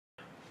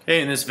Okay,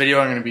 in this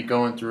video I'm going to be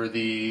going through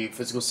the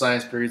Physical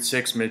Science Period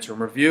 6 midterm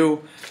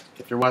review.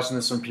 If you're watching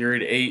this on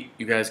Period 8,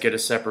 you guys get a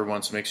separate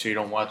one, so make sure you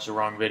don't watch the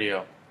wrong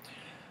video.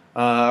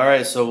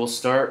 Alright, so we'll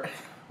start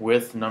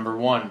with number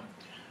 1.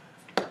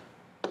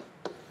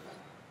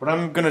 What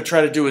I'm going to try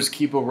to do is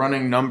keep a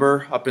running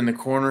number up in the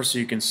corner so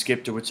you can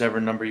skip to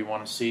whichever number you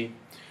want to see.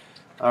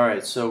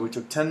 Alright, so we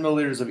took 10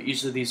 milliliters of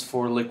each of these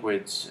 4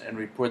 liquids and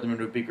we poured them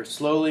into a beaker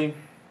slowly.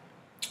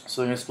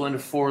 So they're going to split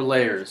into 4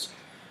 layers.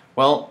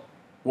 Well,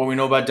 what we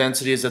know about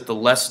density is that the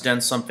less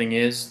dense something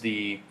is,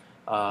 the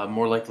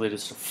more likely it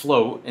is to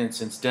float. And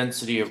since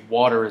density of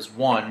water is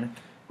 1,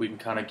 we can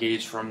kind of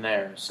gauge from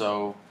there.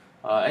 So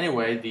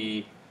anyway,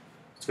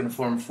 it's going to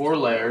form 4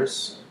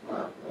 layers.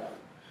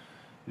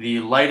 The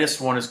lightest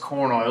one is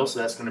corn oil, so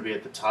that's going to be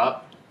at the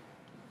top.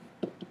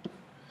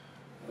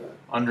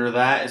 Under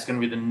that is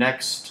going to be the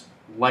next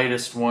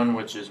lightest one,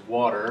 which is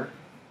water.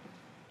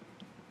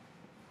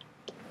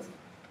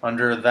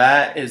 Under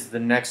that is the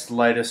next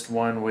lightest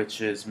one,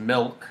 which is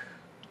milk.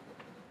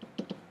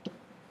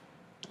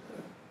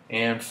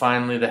 And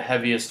finally the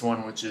heaviest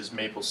one, which is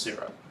maple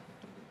syrup.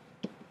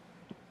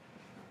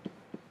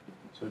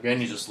 So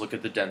again, you just look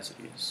at the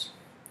densities.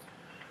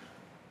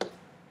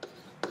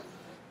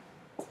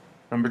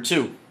 Number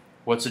 2,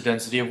 what's the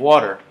density of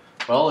water?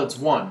 Well, it's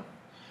 1.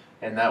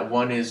 And that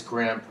 1 is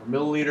gram per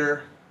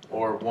milliliter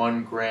or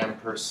 1 gram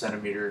per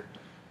centimeter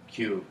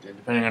cubed. And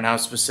depending on how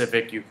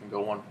specific, you can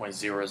go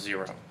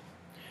 1.00.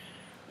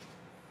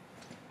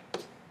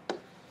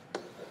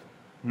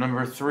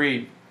 Number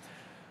 3,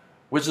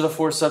 which of the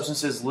 4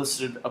 substances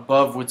listed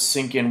above would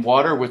sink in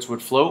water, which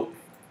would float?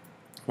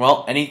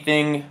 Well,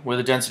 anything with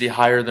a density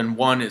higher than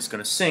 1 is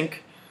going to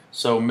sink.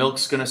 So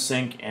milk's going to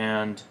sink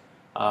and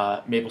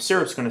maple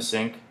syrup's going to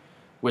sink.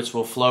 Which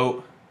will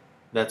float?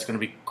 That's going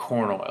to be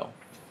corn oil.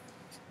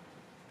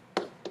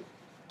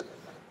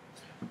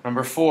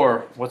 Number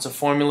 4, what's a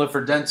formula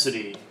for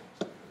density?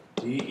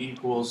 D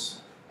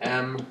equals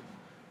M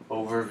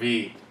over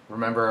V.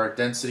 Remember our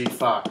density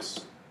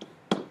Fox.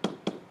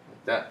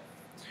 Like that.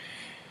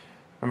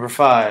 Number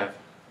 5,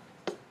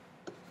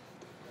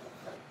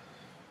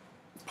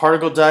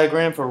 particle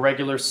diagram for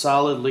regular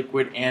solid,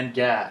 liquid, and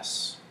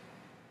gas.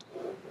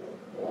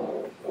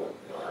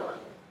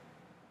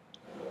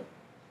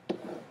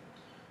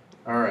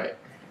 Alright.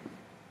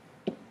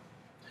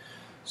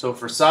 So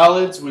for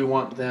solids, we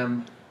want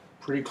them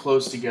pretty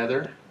close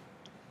together,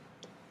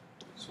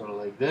 sort of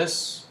like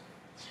this,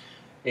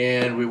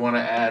 and we want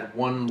to add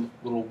one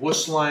little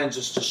whoosh line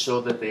just to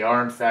show that they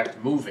are in fact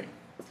moving.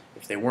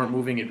 If they weren't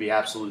moving, it'd be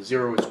absolute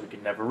 0, which we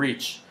could never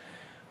reach.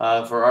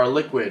 For our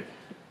liquid,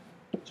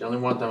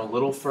 generally want them a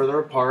little further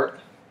apart,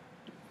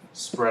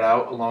 spread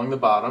out along the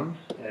bottom,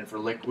 and for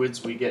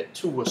liquids we get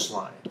 2 whoosh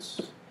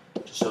lines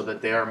to show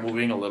that they are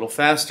moving a little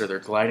faster, they're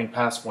gliding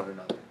past one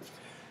another.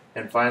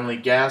 And finally,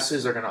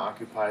 gases are going to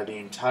occupy the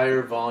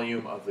entire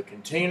volume of the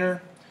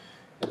container.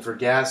 And for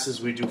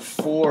gases, we do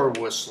 4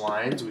 whoosh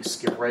lines. We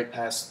skip right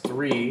past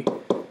 3.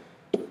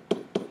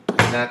 And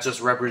that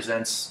just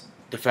represents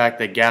the fact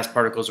that gas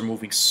particles are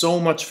moving so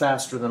much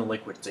faster than a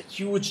liquid. It's a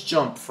huge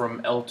jump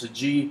from L to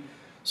G.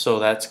 So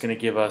that's going to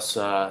give us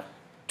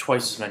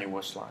twice as many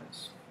whoosh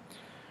lines.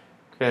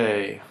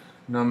 Okay,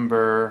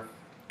 number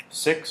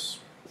 6.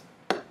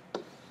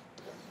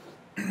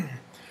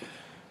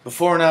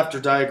 Before and after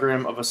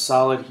diagram of a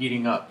solid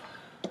heating up.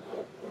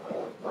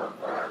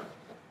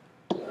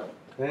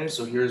 Okay,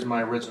 so here's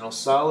my original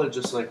solid,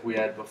 just like we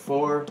had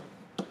before,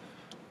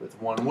 with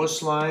 1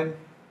 whoosh line.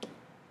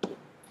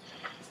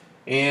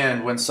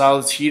 And when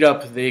solids heat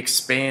up, they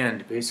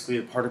expand. Basically,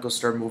 the particles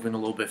start moving a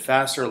little bit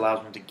faster,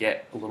 allows them to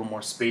get a little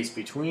more space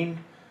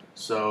between.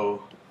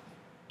 So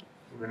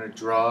we're going to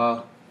draw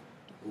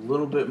a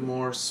little bit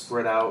more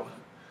spread out.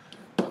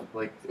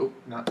 Like,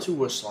 not 2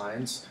 whoosh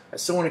lines. I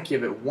still want to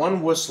give it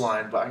 1 whoosh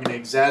line, but I'm going to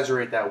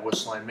exaggerate that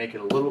whoosh line, make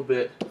it a little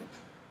bit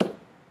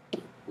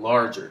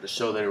larger to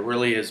show that it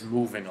really is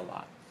moving a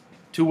lot.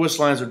 2 whoosh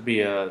lines would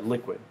be a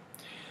liquid.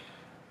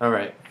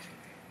 Alright.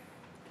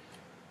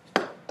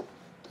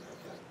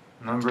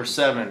 Number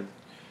 7.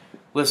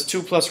 List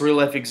 2+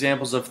 real-life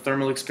examples of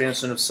thermal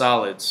expansion of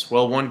solids.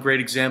 Well, one great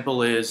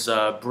example is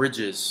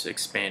bridges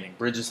expanding.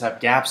 Bridges have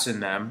gaps in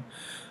them.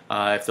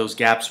 If those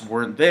gaps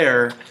weren't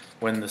there,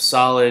 when the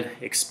solid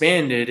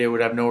expanded, it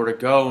would have nowhere to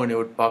go and it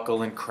would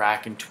buckle and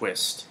crack and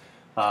twist.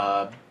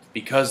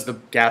 Because the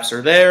gaps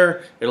are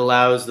there, it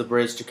allows the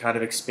bridge to kind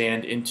of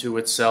expand into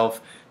itself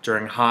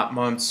during hot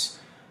months.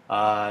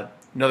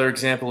 Another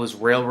example is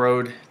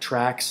railroad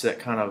tracks that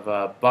kind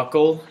of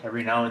buckle.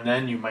 Every now and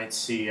then you might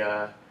see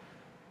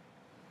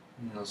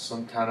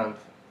some kind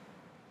of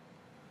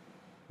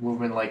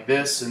movement like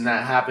this, and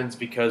that happens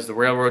because the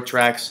railroad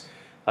tracks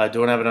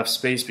don't have enough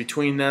space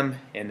between them,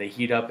 and they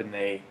heat up and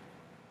they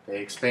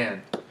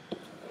expand.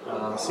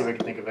 Let's see if I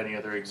can think of any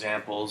other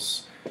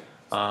examples.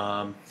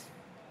 A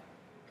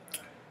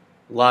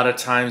lot of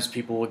times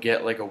people will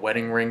get like a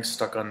wedding ring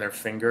stuck on their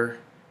finger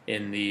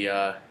in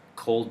the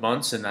cold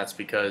months, and that's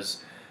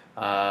because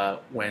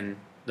when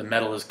the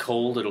metal is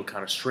cold, it'll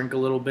kind of shrink a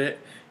little bit,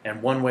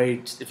 And one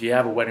way, if you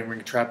have a wedding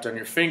ring trapped on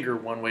your finger,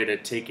 one way to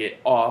take it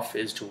off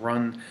is to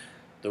run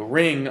the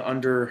ring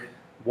under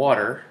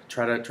water.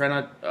 Try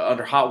not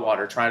under hot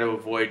water. Try to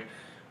avoid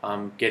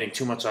getting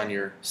too much on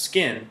your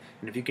skin.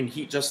 And if you can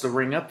heat just the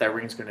ring up, that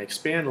ring's going to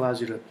expand,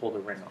 allows you to pull the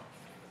ring off.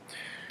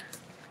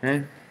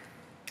 Okay.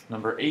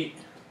 Number 8.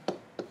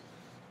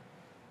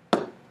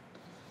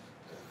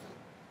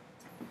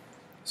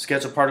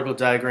 Sketch a particle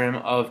diagram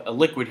of a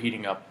liquid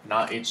heating up,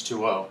 not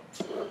H2O.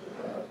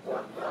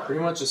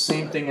 Pretty much the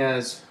same thing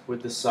as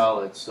with the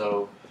solid.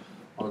 So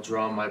I'll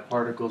draw my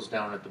particles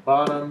down at the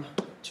bottom,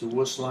 2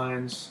 whoosh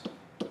lines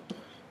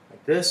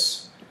like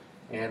this.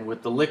 And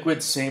with the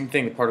liquid, same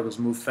thing. The particles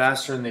move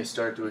faster and they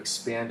start to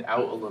expand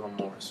out a little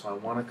more. So I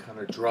want to kind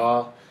of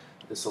draw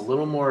this a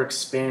little more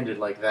expanded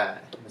like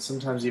that. And it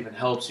sometimes even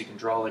helps. You can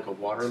draw like a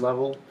water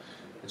level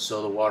and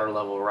show the water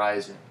level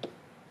rising.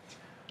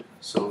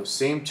 So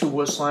same 2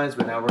 whoosh lines,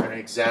 but now we're going to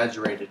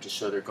exaggerate it to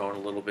show they're going a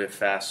little bit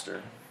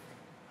faster.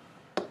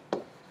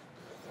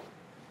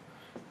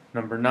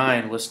 Number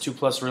 9, list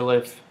 2+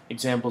 real-life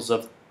examples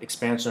of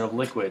expansion of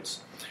liquids.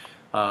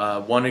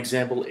 One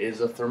example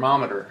is a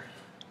thermometer.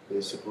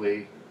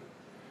 Basically,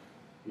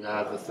 you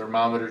have a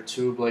thermometer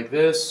tube like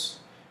this.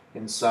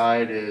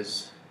 Inside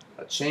is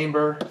a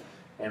chamber,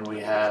 and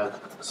we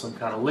have some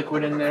kind of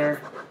liquid in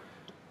there.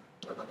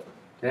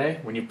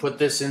 Okay, when you put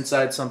this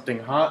inside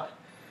something hot,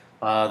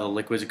 the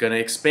liquid is going to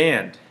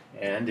expand,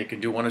 and it can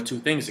do one of 2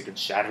 things. It can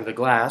shatter the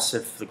glass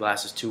if the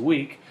glass is too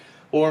weak,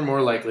 or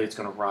more likely it's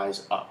going to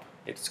rise up.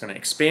 It's going to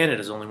expand. It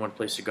has only one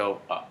place to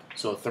go, up.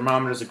 So a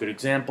thermometer is a good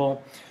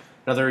example.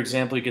 Another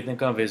example you can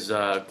think of is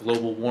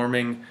global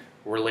warming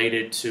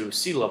related to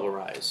sea level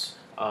rise.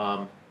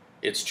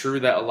 It's true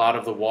that a lot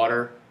of the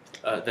water,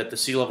 that the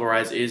sea level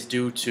rise is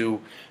due to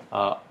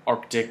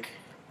Arctic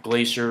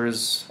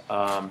glaciers.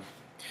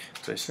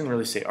 So I shouldn't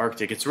really say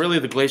Arctic. It's really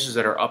the glaciers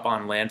that are up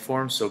on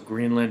landforms, so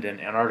Greenland and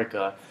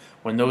Antarctica.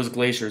 When those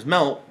glaciers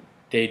melt,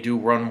 they do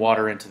run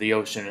water into the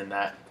ocean, and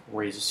that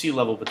raises sea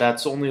level, but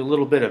that's only a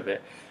little bit of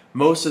it.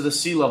 Most of the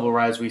sea level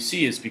rise we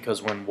see is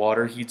because when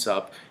water heats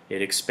up,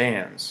 it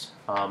expands.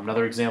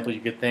 Another example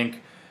you could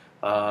think,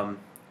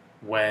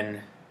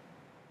 when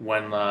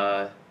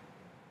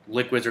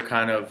liquids are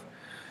kind of,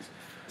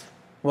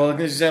 well,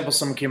 an example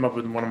someone came up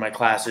with in one of my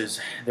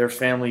classes, their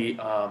family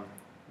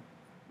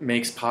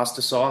makes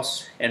pasta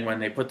sauce, and when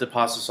they put the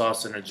pasta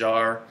sauce in a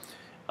jar,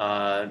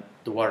 the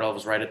water level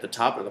is right at the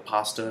top of the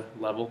pasta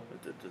level,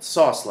 the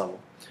sauce level.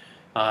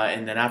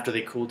 And then after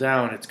they cool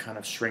down, it kind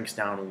of shrinks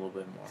down a little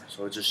bit more.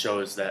 So it just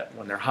shows that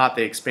when they're hot,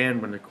 they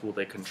expand. When they're cool,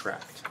 they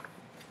contract.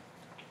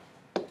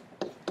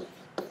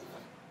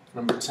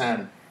 Number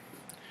 10.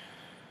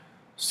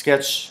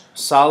 Sketch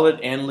solid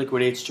and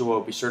liquid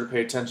H2O. Be sure to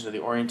pay attention to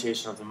the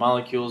orientation of the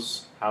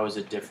molecules. How is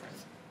it different?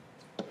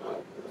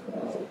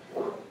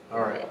 All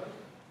right.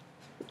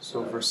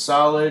 So for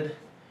solid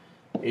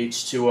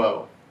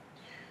H2O,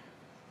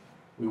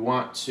 we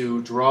want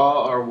to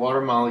draw our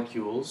water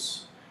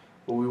molecules,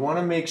 but we want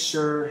to make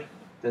sure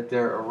that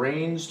they're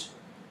arranged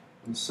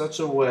in such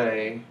a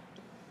way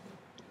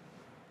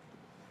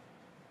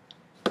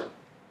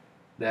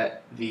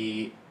that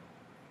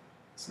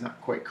it's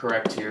not quite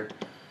correct here,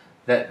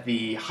 that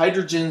the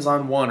hydrogens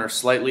on one are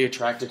slightly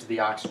attracted to the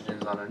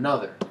oxygens on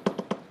another.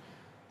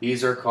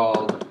 These are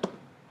called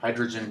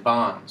hydrogen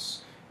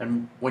bonds.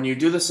 And when you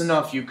do this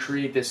enough, you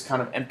create this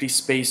kind of empty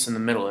space in the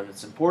middle. And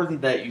it's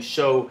important that you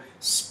show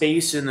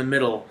space in the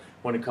middle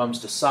when it comes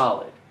to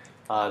solid.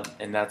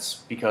 And that's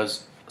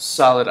because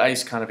solid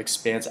ice kind of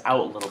expands out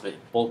a little bit,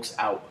 bulks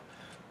out.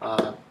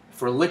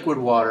 For liquid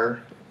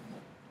water,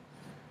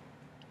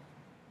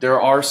 there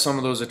are some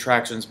of those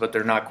attractions, but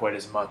they're not quite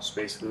as much.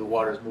 Basically, the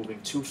water is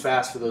moving too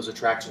fast for those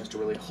attractions to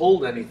really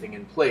hold anything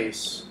in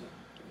place.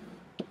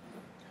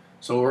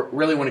 So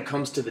really, when it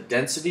comes to the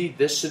density,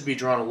 this should be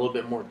drawn a little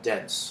bit more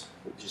dense.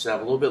 You should have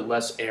a little bit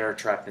less air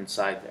trapped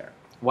inside there.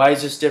 Why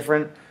is this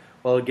different?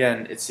 Well,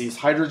 again, it's these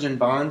hydrogen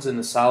bonds in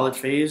the solid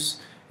phase,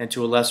 and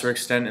to a lesser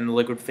extent in the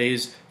liquid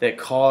phase, that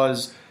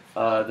cause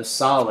the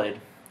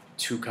solid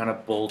to kind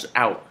of bulge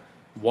out.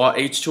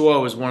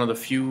 H2O is one of the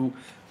few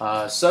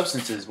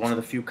substances, one of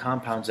the few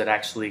compounds that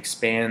actually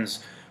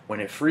expands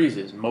when it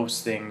freezes.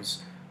 Most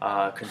things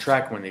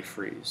contract when they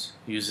freeze.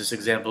 I used this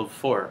example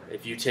before.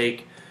 If you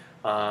take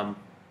a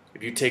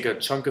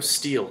chunk of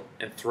steel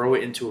and throw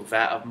it into a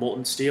vat of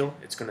molten steel,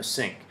 it's going to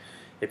sink.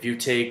 If you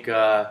take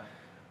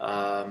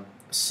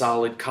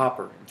solid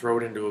copper and throw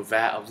it into a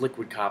vat of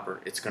liquid copper,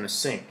 it's going to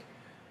sink.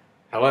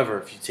 However,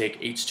 if you take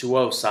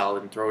H2O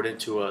solid and throw it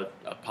into a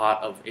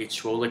pot of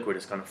H2O liquid,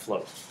 it's going to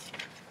float.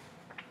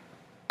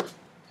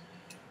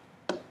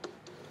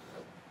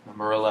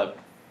 Number 11.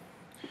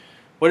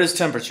 What is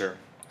temperature?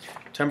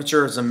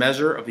 Temperature is a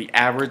measure of the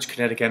average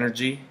kinetic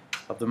energy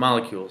of the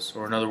molecules,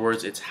 or in other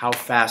words, it's how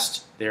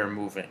fast they are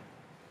moving.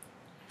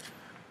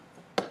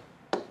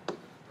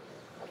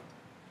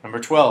 Number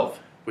 12,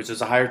 which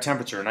is a higher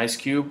temperature, an ice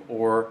cube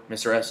or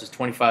Mr. S's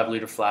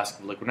 25-liter flask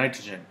of liquid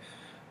nitrogen.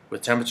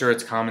 With temperature,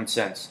 it's common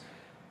sense.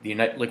 The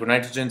liquid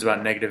nitrogen is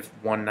about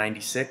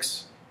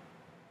 -196.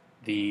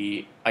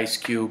 the ice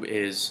cube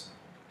is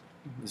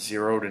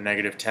 0 to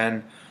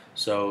 -10.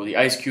 So the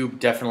ice cube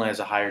definitely has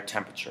a higher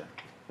temperature.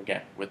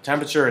 Again, with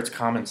temperature, it's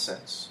common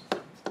sense.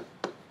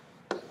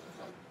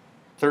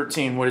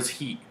 13, what is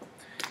heat?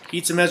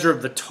 Heat's a measure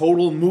of the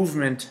total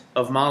movement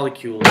of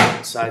molecules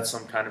inside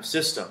some kind of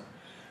system.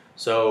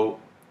 So,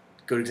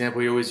 a good example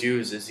we always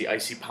use is the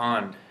icy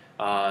pond.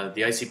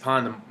 The icy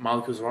pond, the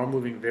molecules are all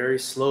moving very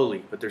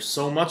slowly, but there's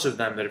so much of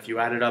them that if you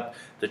added up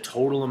the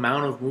total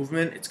amount of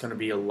movement, it's going to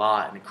be a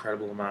lot, an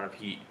incredible amount of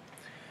heat.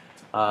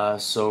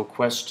 So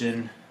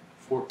question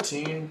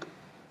 14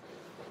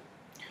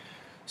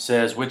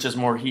 says, which has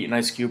more heat, an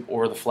ice cube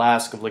or the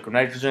flask of liquid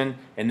nitrogen?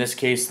 In this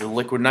case, the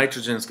liquid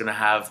nitrogen is going to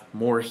have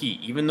more heat.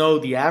 Even though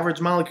the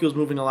average molecule is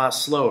moving a lot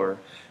slower,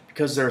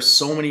 because there are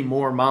so many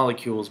more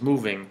molecules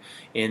moving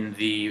in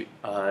the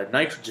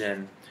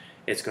nitrogen,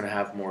 it's going to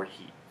have more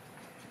heat.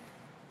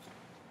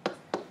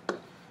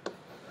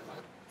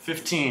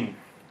 15.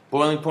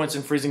 Boiling points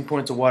and freezing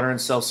points of water in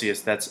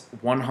Celsius. That's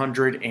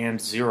 100 and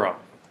 0.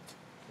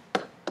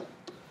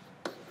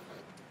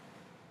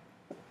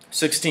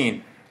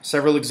 16.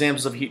 Several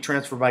examples of heat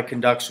transfer by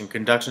conduction.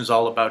 Conduction is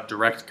all about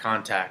direct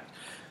contact.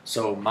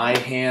 So my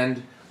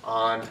hand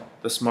on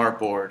the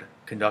smartboard,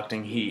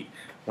 conducting heat.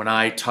 When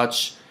I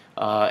touch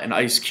an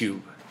ice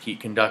cube, heat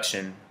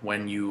conduction.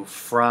 When you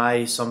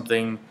fry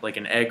something like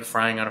an egg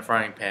frying on a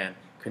frying pan,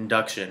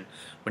 conduction.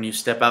 When you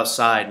step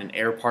outside and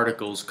air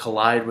particles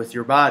collide with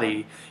your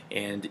body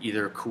and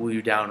either cool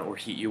you down or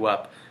heat you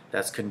up,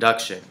 that's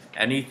conduction.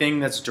 Anything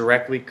that's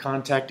directly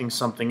contacting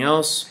something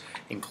else,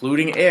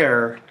 including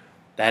air,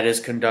 that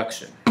is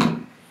conduction.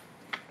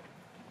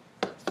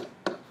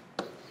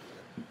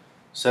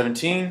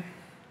 17,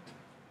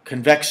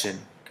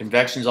 convection.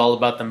 Convection is all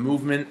about the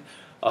movement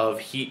of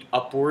heat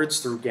upwards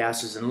through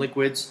gases and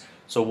liquids.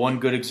 So one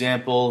good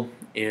example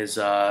is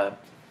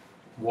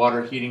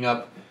water heating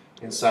up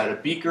inside a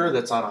beaker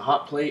that's on a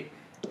hot plate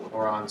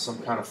or on some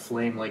kind of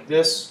flame like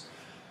this.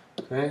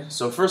 Okay,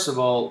 so first of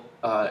all,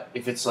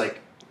 if it's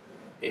like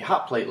a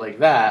hot plate like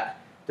that,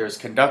 there's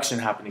conduction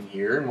happening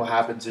here, and what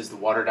happens is the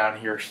water down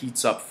here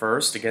heats up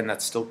first. Again,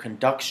 that's still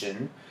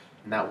conduction,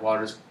 and that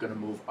water is going to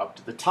move up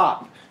to the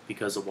top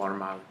because the water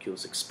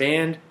molecules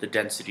expand, the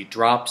density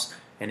drops,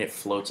 and it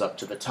floats up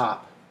to the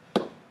top.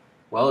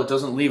 Well, it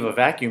doesn't leave a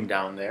vacuum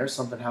down there.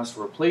 Something has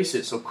to replace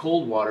it, so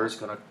cold water is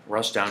going to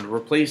rush down to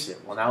replace it.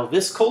 Well, now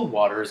this cold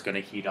water is going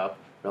to heat up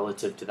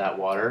relative to that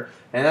water,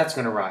 and that's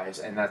going to rise,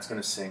 and that's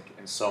going to sink,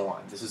 and so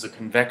on. This is a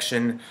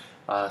convection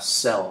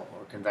cell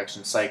or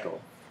convection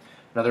cycle.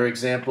 Another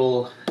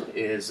example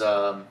is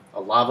a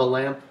lava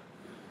lamp.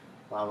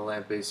 Lava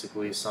lamp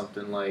basically is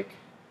something like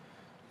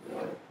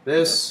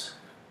this,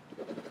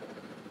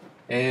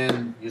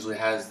 and usually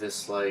has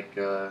this like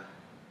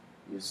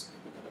these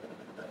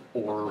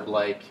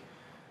orb-like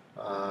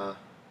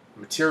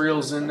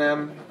materials in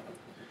them.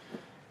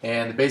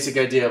 And the basic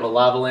idea of a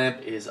lava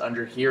lamp is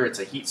under here it's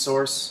a heat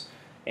source,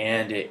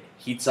 and it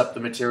heats up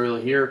the material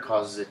here,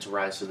 causes it to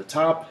rise to the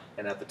top,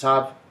 and at the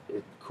top,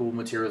 cool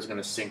material is going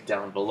to sink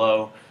down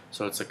below.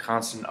 So it's a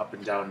constant up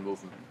and down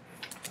movement.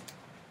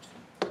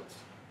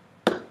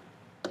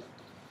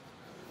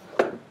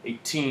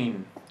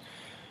 18.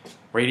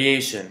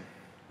 Radiation.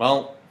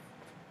 Well,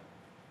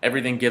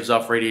 everything gives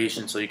off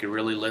radiation, so you could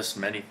really list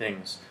many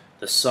things.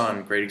 The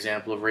sun, great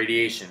example of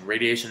radiation.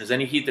 Radiation is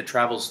any heat that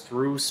travels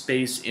through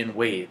space in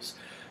waves.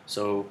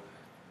 So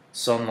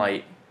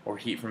sunlight or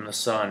heat from the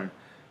sun.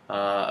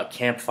 A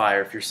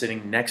campfire, if you're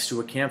sitting next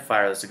to a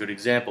campfire, that's a good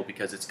example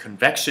because its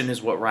convection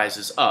is what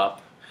rises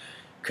up.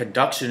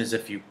 Conduction is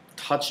if you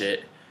touch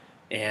it,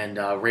 and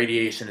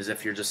radiation is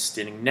if you're just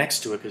standing next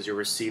to it because you're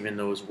receiving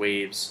those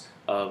waves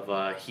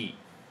of heat.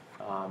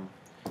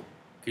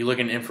 If you look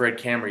at an infrared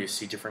camera, you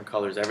see different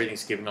colors.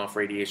 Everything's giving off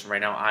radiation.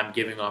 Right now, I'm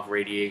giving off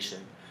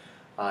radiation.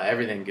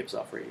 Everything gives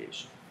off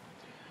radiation.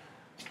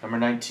 Number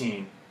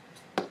 19.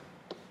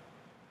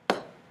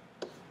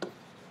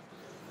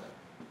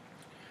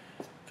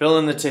 Fill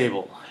in the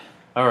table.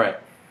 All right.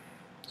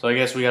 So I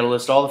guess we got to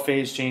list all the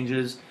phase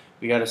changes.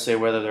 We got to say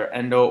whether they're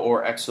endo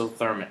or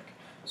exothermic.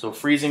 So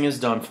freezing is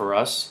done for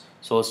us.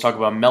 So let's talk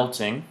about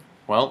melting.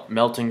 Well,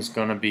 melting is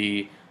going to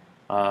be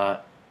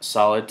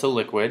solid to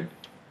liquid.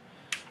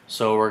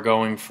 So we're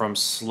going from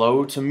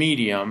slow to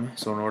medium.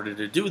 So in order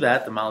to do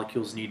that, the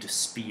molecules need to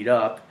speed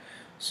up.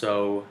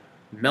 So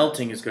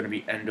melting is going to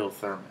be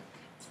endothermic.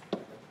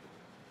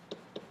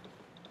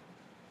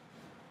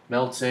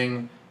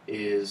 Melting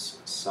is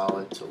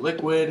solid to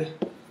liquid,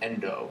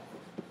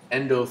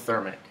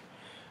 endothermic.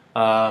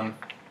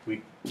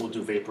 We'll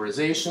do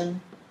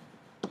vaporization.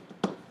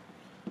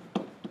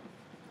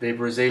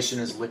 Vaporization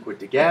is liquid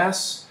to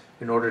gas.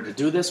 In order to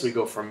do this, we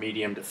go from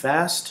medium to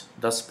fast.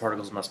 Thus, the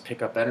particles must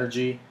pick up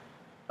energy,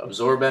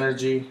 absorb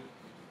energy,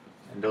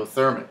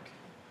 endothermic.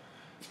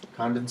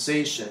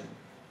 Condensation.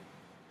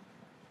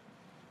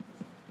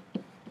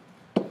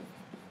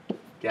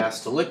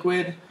 Gas to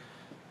liquid.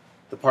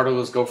 The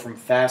particles go from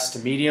fast to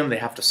medium. They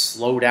have to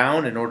slow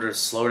down. In order to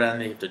slow down,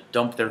 they have to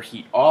dump their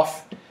heat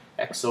off.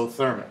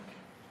 Exothermic.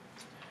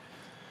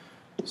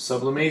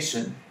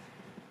 Sublimation.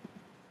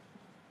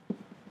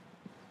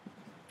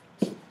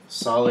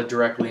 solid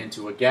directly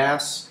into a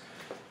gas.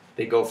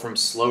 They go from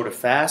slow to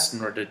fast.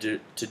 In order to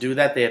do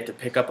that, they have to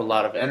pick up a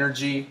lot of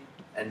energy,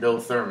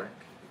 endothermic.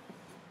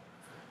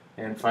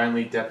 And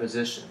finally,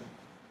 deposition.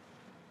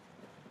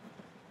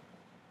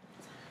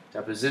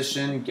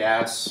 Deposition,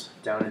 gas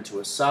down into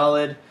a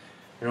solid.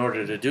 In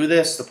order to do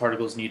this, the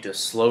particles need to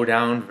slow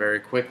down very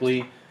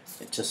quickly.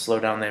 To slow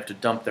down, they have to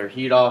dump their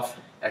heat off,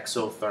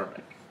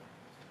 exothermic.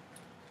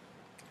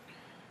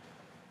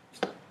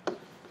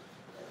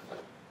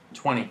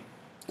 20.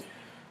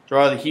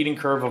 Draw the heating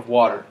curve of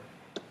water.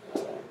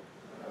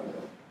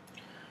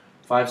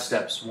 5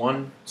 steps.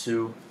 1,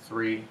 2,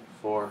 3,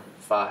 4,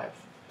 5.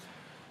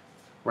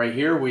 Right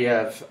here we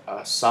have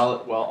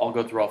solid, well, I'll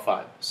go through all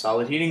 5.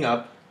 Solid heating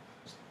up,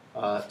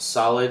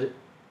 solid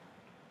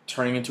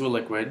turning into a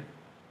liquid,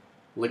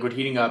 liquid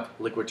heating up,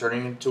 liquid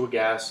turning into a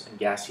gas, and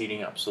gas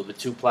heating up. So the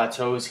 2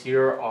 plateaus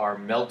here are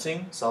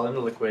melting, solid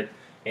into liquid,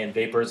 and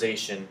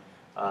vaporization,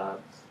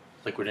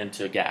 liquid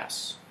into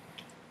gas.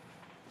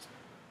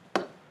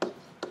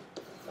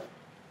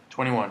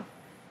 21.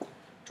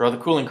 Draw the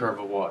cooling curve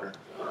of water.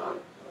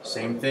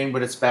 Same thing,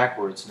 but it's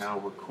backwards. Now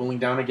we're cooling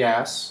down a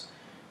gas.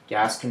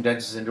 Gas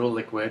condenses into a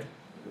liquid.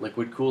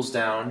 Liquid cools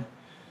down.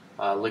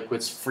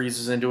 Liquid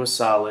freezes into a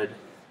solid.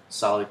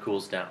 Solid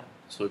cools down.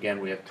 So again,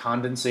 we have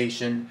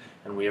condensation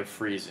and we have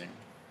freezing.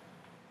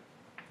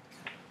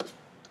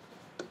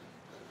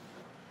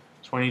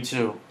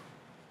 22.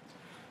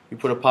 You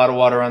put a pot of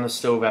water on the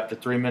stove. After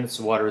 3 minutes,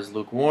 the water is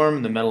lukewarm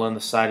and the metal on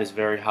the side is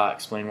very hot.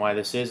 Explain why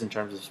this is in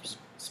terms of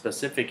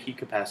specific heat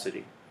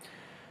capacity.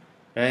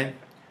 Okay?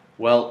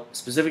 Well,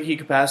 specific heat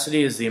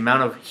capacity is the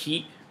amount of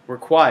heat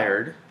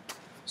required.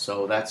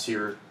 So that's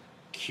your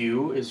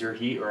Q is your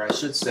heat, or I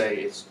should say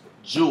it's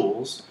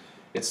joules.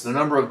 It's the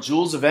number of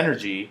joules of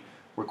energy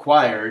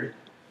required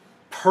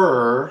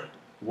per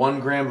 1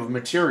 gram of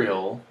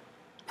material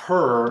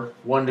per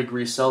 1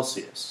 degree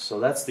Celsius. So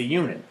that's the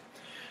unit.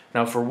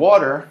 Now for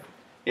water,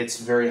 it's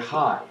very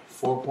high,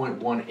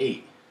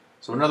 4.18.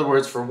 So in other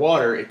words, for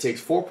water, it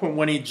takes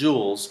 4.18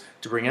 joules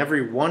to bring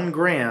every 1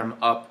 gram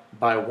up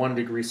by 1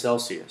 degree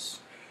Celsius.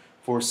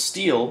 For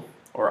steel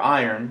or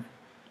iron,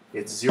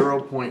 it's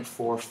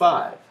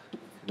 0.45.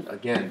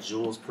 Again,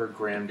 joules per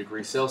gram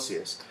degree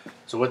Celsius.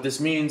 So what this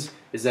means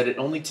is that it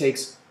only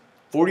takes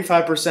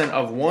 45%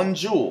 of 1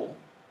 joule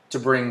to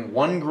bring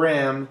 1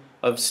 gram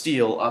of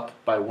steel up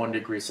by 1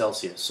 degree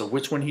Celsius. So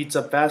which one heats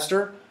up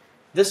faster?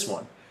 This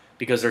one,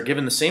 because they're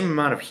given the same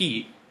amount of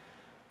heat,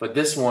 but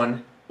this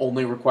one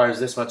only requires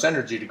this much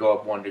energy to go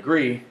up 1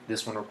 degree.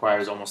 This one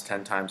requires almost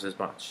 10 times as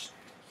much.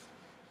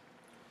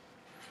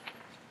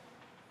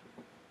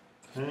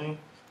 Okay,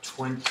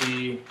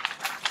 23.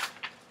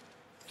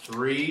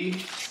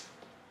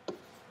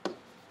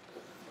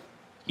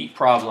 Heat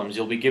problems.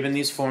 You'll be given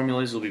these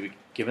formulas, you'll be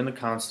given the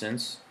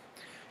constants.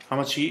 How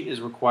much heat is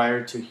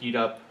required to heat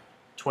up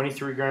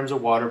 23 grams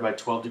of water by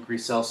 12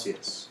 degrees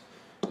Celsius?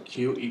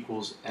 Q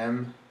equals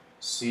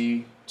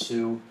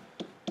mc2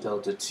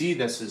 delta T.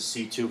 This is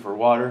C2 for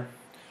water.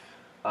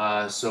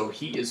 So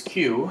heat is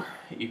Q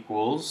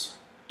equals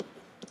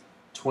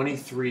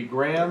 23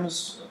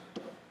 grams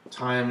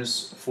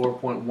times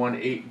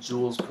 4.18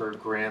 joules per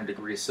gram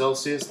degree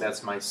Celsius.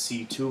 That's my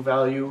C2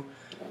 value.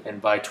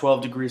 And by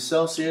 12 degrees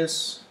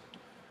Celsius,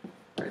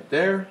 right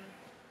there,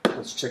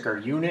 let's check our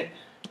unit.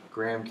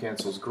 Gram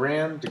cancels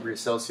gram, degree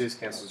Celsius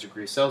cancels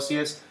degree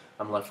Celsius.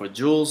 I'm left with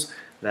joules.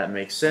 That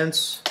makes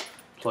sense.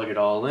 Plug it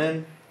all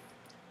in.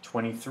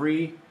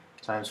 23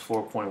 times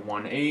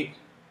 4.18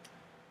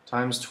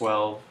 times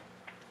 12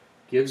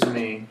 gives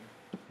me,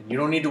 and you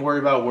don't need to worry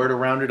about where to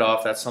round it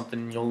off. That's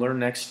something you'll learn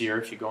next year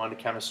if you go on to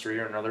chemistry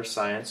or another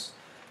science.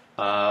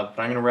 But I'm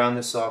going to round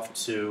this off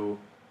to,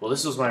 well,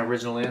 this was my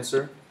original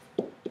answer.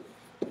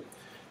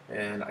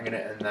 And I'm going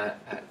to end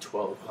that at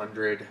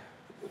 1200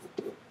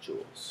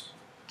 joules.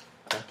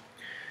 Okay.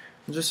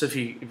 Just if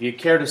you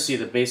care to see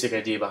the basic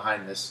idea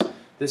behind this,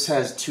 this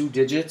has 2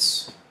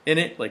 digits in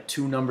it, like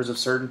 2 numbers of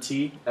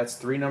certainty. That's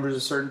 3 numbers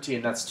of certainty,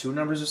 and that's 2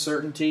 numbers of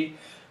certainty.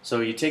 So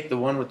you take the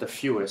one with the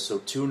fewest, so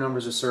 2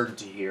 numbers of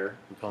certainty here,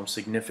 we call them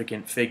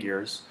significant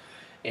figures,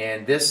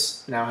 and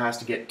this now has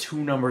to get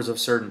 2 numbers of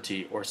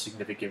certainty or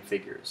significant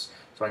figures.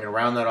 So I'm going to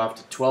round that off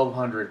to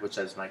 1200, which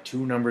has my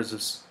 2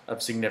 numbers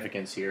of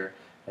significance here,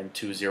 and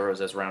 2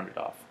 zeros as rounded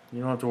off.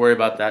 You don't have to worry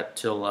about that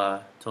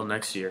till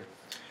next year.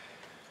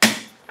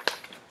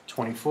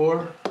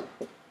 24.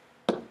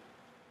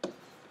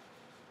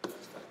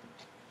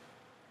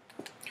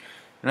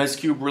 An ice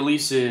cube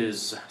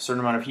releases a certain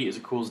amount of heat as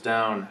it cools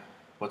down.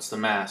 What's the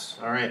mass?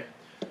 All right.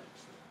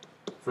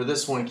 For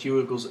this one,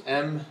 Q equals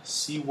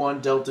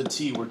mc1 delta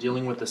T. We're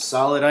dealing with a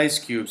solid ice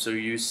cube, so you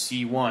use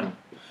C1.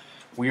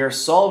 We are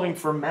solving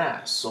for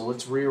mass, so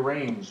let's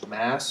rearrange.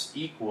 Mass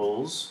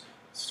equals,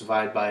 let's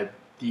divide by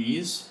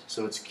these,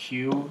 so it's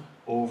Q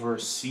over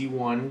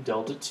C1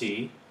 delta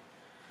T.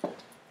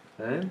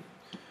 Okay.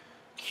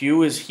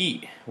 Q is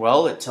heat.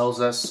 Well, it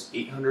tells us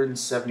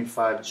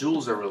 875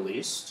 joules are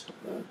released.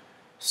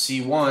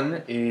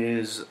 C1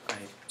 is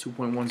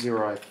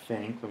 2.10, I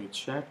think. Let me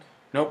check.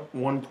 Nope,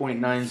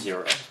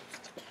 1.90.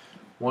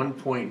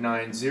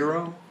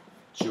 1.90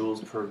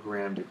 joules per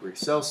gram degree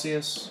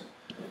Celsius,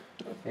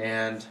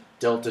 and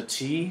delta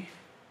T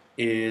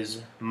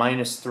is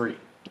 -3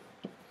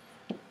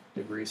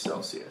 degrees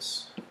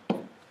Celsius.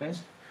 Okay,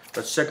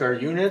 let's check our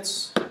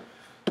units.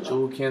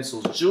 Joule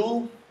cancels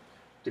joule,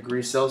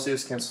 degree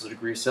Celsius cancels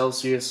degree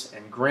Celsius,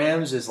 and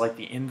grams is like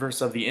the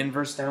inverse of the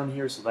inverse down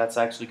here, so that's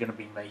actually going to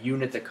be my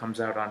unit that comes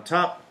out on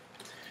top.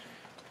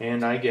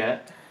 And I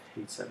get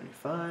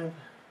 875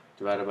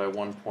 divided by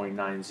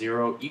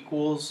 1.90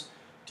 equals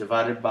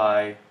divided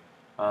by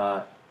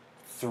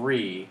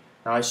 3.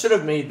 Now I should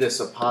have made this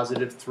a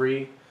positive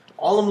 3.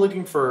 All I'm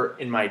looking for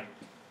in my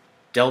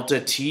delta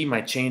T,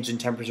 my change in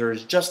temperature,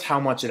 is just how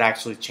much it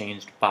actually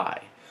changed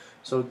by.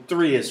 So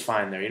 3 is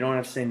fine there. You don't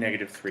have to say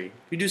 -3.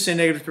 If you do say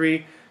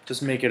 -3,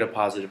 just make it a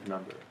positive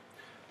number.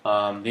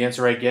 The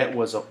answer I get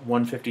was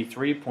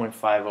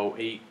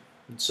 153.508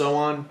 and so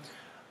on.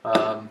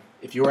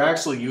 If you were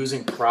actually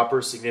using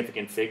proper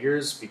significant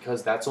figures,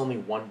 because that's only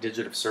one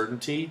digit of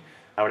certainty,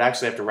 I would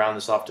actually have to round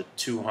this off to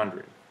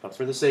 200. But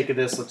for the sake of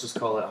this, let's just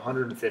call it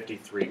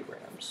 153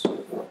 grams.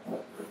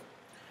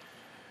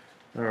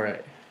 All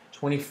right,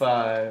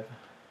 25.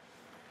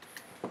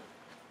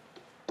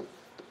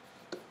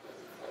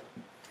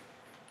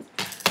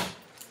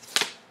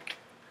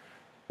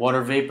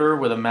 Water vapor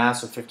with a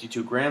mass of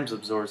 52 grams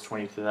absorbs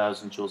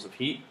 22,000 joules of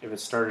heat. If it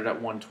started at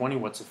 120,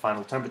 what's the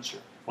final temperature?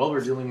 Well,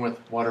 we're dealing with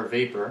water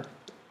vapor,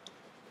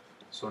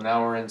 so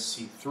now we're in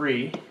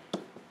C3.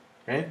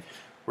 Okay,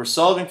 we're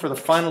solving for the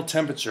final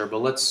temperature,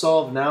 but let's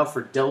solve now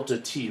for delta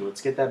T. Let's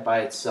get that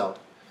by itself.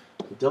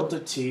 The delta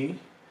T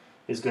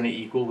is going to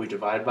equal, we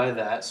divide by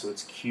that, so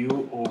it's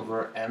Q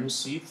over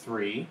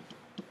MC3.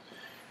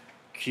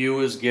 Q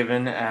is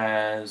given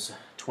as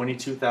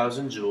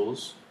 22,000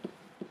 joules.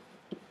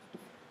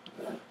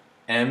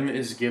 M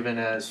is given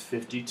as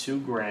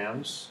 52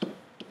 grams.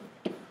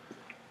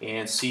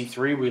 And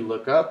C3 we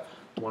look up,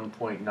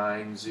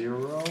 1.90,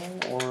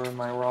 or am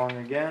I wrong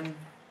again?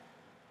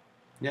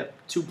 Yep,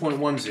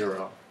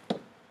 2.10.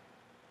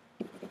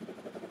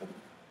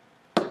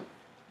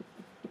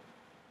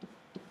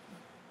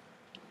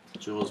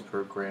 Joules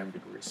per gram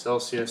degree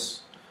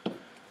Celsius.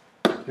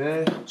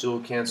 Okay,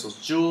 joule cancels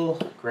joule,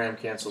 gram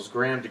cancels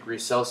gram, degree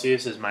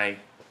Celsius is my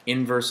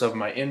inverse of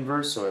my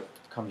inverse, so it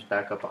comes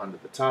back up onto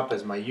the top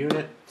as my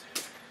unit.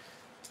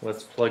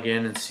 Let's plug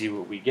in and see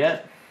what we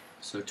get.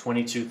 So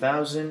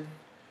 22,000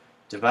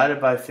 divided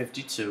by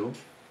 52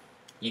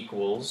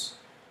 equals,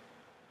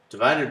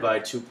 divided by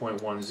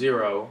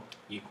 2.10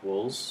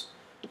 equals,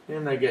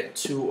 and I get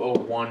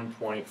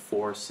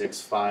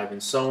 201.465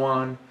 and so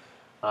on.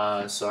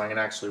 So I'm going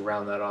to actually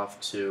round that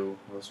off to,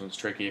 well, this one's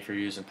tricky if you're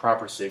using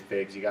proper sig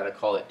figs, you got to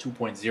call it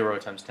 2.0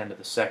 times 10 to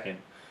the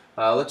second.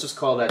 Let's just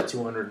call that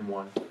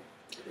 201.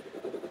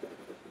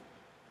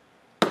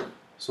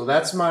 So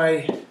that's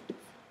my,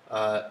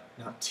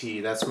 not T,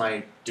 that's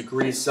my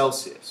degrees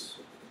Celsius.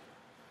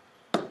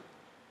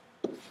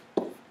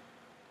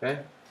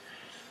 Okay?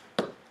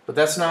 But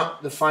that's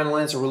not the final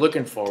answer we're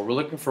looking for. We're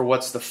looking for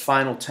what's the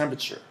final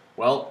temperature.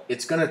 Well,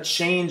 it's going to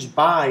change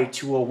by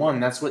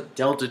 201. That's what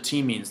delta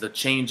T means. The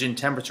change in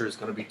temperature is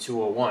going to be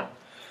 201.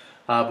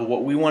 But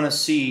what we want to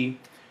see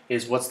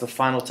is what's the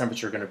final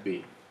temperature going to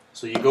be.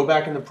 So you go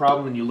back in the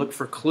problem and you look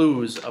for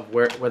clues of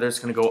whether it's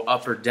going to go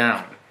up or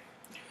down.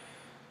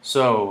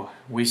 So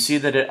we see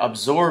that it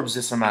absorbs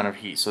this amount of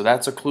heat. So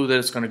that's a clue that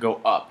it's going to go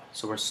up.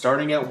 So we're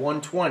starting at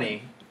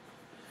 120.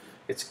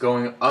 It's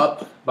going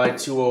up by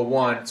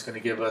 201. It's going to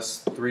give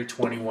us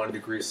 321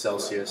 degrees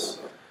Celsius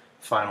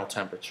final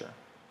temperature.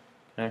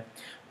 Okay?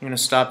 I'm going to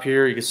stop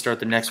here. You can start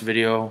the next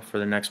video for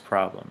the next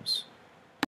problems.